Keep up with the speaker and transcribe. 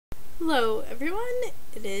Hello everyone,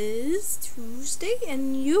 it is Tuesday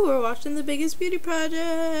and you are watching The Biggest Beauty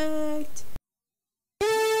Project.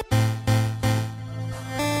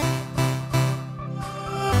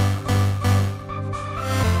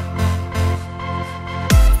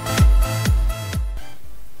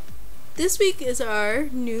 This week is our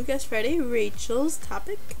new Guest Friday, Rachel's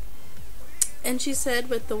topic. And she said,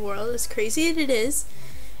 with the world as crazy as it is,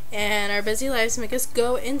 and our busy lives make us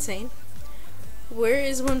go insane, where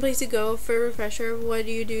is one place to go for a refresher? What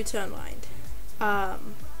do you do to unwind?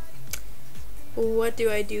 What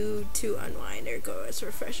do I do to unwind or go as a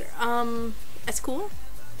refresher? At school,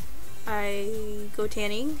 I go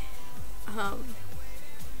tanning.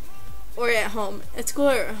 Or at home. At school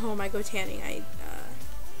or at home, I go tanning.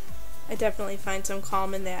 I definitely find some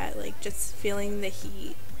calm in that, like just feeling the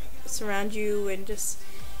heat surround you and just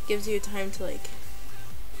gives you time to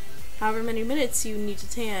however many minutes you need to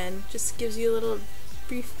tan, just gives you a little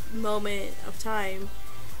brief moment of time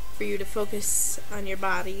for you to focus on your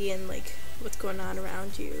body and what's going on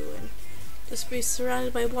around you and just be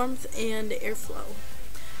surrounded by warmth and airflow.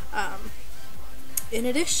 In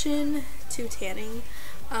addition to tanning,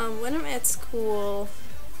 when I'm at school,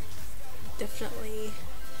 definitely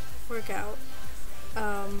work out.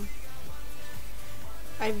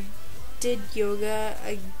 I did yoga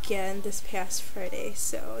again this past Friday,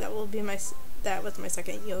 so that was my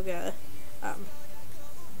second yoga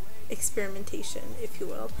experimentation, if you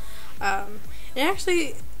will. And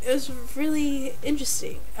actually, it was really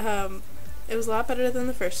interesting. It was a lot better than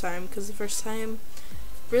the first time, because the first time,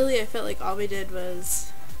 really, I felt like all we did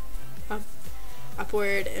was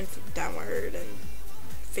upward and downward and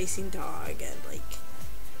facing dog, and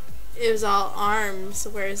it was all arms,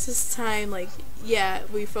 whereas this time, we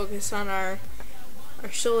focused on our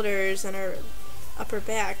shoulders and our upper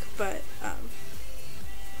back, but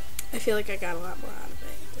I feel like I got a lot more out of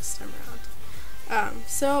it this time around.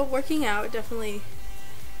 So working out definitely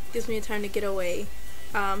gives me a time to get away.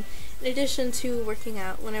 In addition to working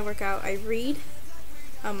out, when I work out, I read.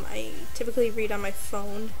 I typically read on my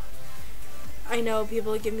phone. I know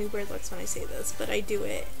people give me weird looks when I say this, but I do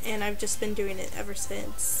it, and I've just been doing it ever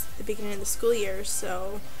since the beginning of the school year,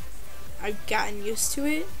 so I've gotten used to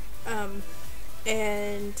it,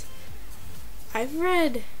 and I've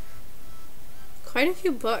read quite a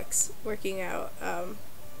few books working out.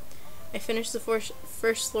 I finished the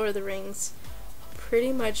first Lord of the Rings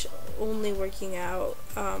pretty much only working out,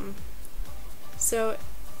 so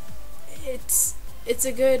it's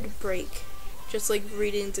a good break, just like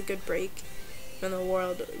reading's a good break in the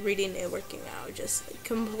world. Reading and working out just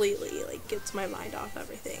completely gets my mind off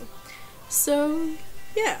everything. So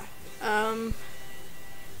yeah,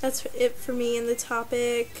 that's it for me in the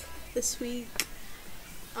topic this week.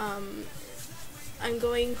 I'm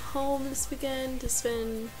going home this weekend to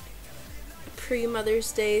spend a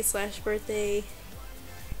pre-Mother's Day / birthday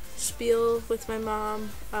spiel with my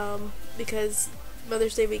mom, because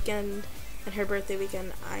Mother's Day weekend and her birthday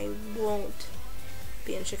weekend I won't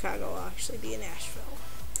be in Chicago. I'll actually be in Nashville.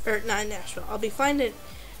 Or not in Nashville. I'll be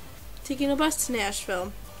taking a bus to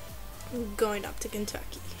Nashville and going up to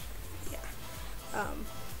Kentucky. Yeah.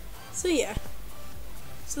 So yeah.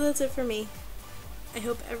 So that's it for me. I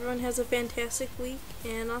hope everyone has a fantastic week,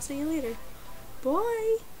 and I'll see you later.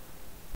 Bye!